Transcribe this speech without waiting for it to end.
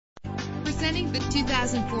Presenting the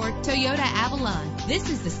 2004 Toyota Avalon. This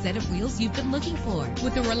is the set of wheels you've been looking for,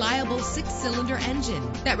 with a reliable 6-cylinder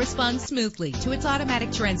engine that responds smoothly to its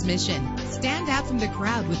automatic transmission. Stand out from the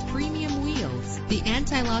crowd with premium wheels. The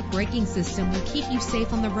anti-lock braking system will keep you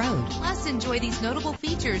safe on the road. Plus, enjoy these notable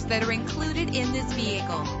features that are included in this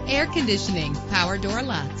vehicle: air conditioning, power door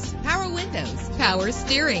locks, power windows, power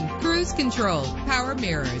steering, cruise control, power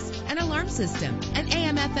mirrors, an alarm system, an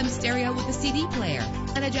AM/FM stereo with a CD player,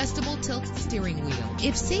 an adjustable tilt steering wheel.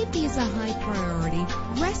 If safety is a high priority,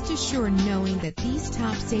 rest assured knowing that these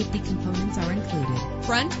top safety components are included: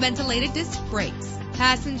 front ventilated disc brakes,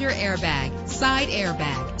 passenger airbag, side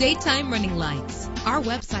airbag, daytime running lights. Our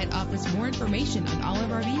website offers more information on all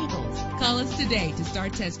of our vehicles. Call us today to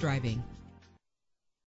start test driving.